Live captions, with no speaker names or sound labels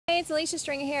it's Alecia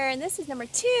Stringer here, and this is number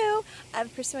 2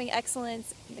 of Pursuing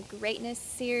Excellence in the Greatness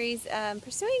series,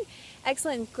 Pursuing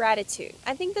Excellent Gratitude.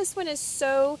 I think this one is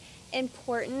so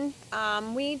important.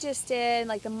 We just did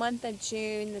like the month of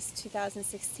June, this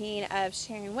 2016, of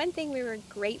sharing one thing we were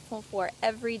grateful for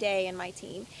every day in my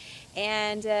team.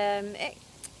 And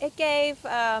it gave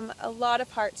a lot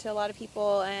of heart to a lot of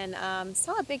people, and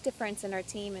saw a big difference in our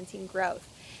team and team growth.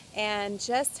 And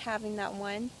just having that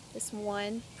this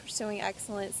one pursuing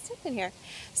excellence tip in here.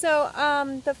 So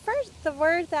the verse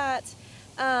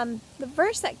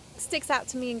that sticks out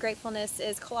to me in gratefulness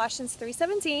is Colossians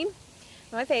 3:17, one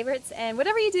of my favorites. And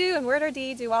whatever you do in word or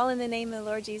deed, do all in the name of the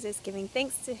Lord Jesus, giving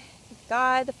thanks to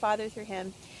God the Father through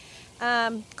Him.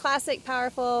 Classic,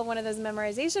 powerful, one of those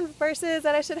memorization verses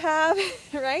that I should have,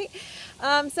 right?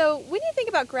 So when you think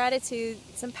about gratitude,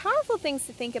 some powerful things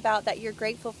to think about that you're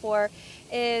grateful for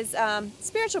is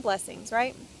spiritual blessings,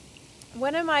 right?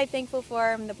 What am I thankful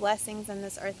for in the blessings in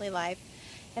this earthly life?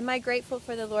 Am I grateful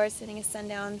for the Lord sending His Son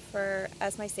down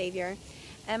as my Savior?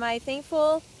 Am I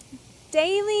thankful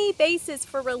daily basis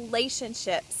for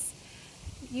relationships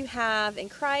you have in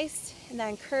Christ and that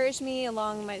encourage me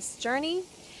along my journey?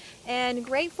 And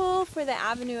grateful for the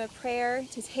avenue of prayer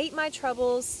to take my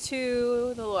troubles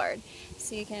to the Lord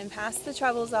so you can pass the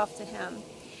troubles off to Him.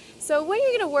 So what are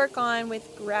you going to work on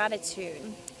with gratitude?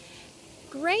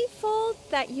 Grateful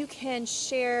that you can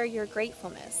share your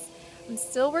gratefulness. I'm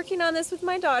still working on this with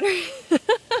my daughter.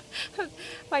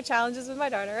 My challenge is with my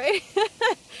daughter, right?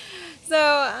 So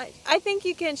I think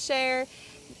you can share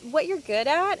what you're good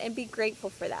at and be grateful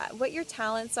for that, what your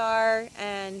talents are,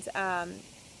 and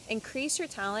increase your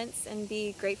talents and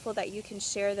be grateful that you can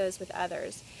share those with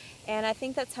others. And I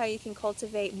think that's how you can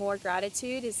cultivate more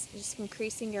gratitude, is just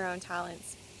increasing your own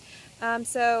talents.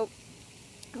 So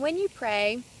when you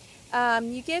pray,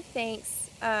 you give thanks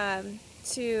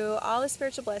to all the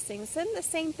spiritual blessings, and the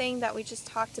same thing that we just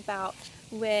talked about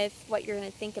with what you're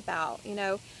going to think about.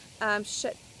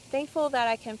 Thankful that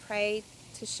I can pray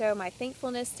to show my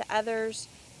thankfulness to others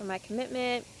for my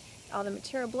commitment, all the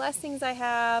material blessings I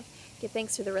have, give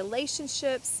thanks to the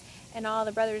relationships and all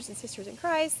the brothers and sisters in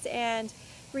Christ, and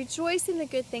rejoice in the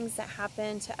good things that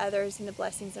happen to others and the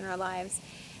blessings in our lives.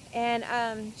 And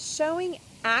showing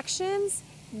actions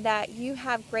that you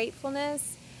have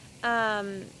gratefulness,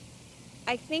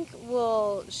 I think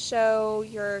will show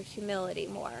your humility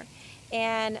more.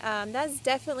 And that's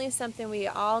definitely something we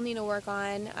all need to work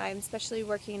on. I'm especially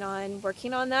working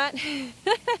on that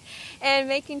and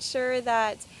making sure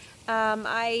that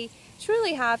I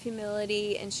truly have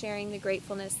humility in sharing the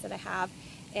gratefulness that I have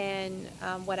in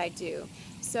what I do.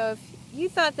 So if you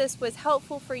thought this was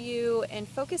helpful for you in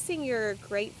focusing your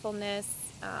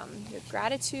gratefulness, your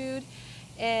gratitude,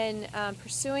 and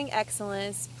pursuing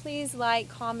excellence, please like,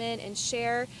 comment, and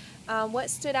share what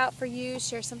stood out for you.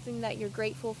 Share something that you're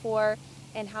grateful for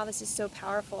and how this is so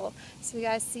powerful. So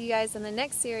see you guys in the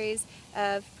next series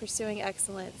of Pursuing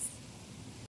Excellence.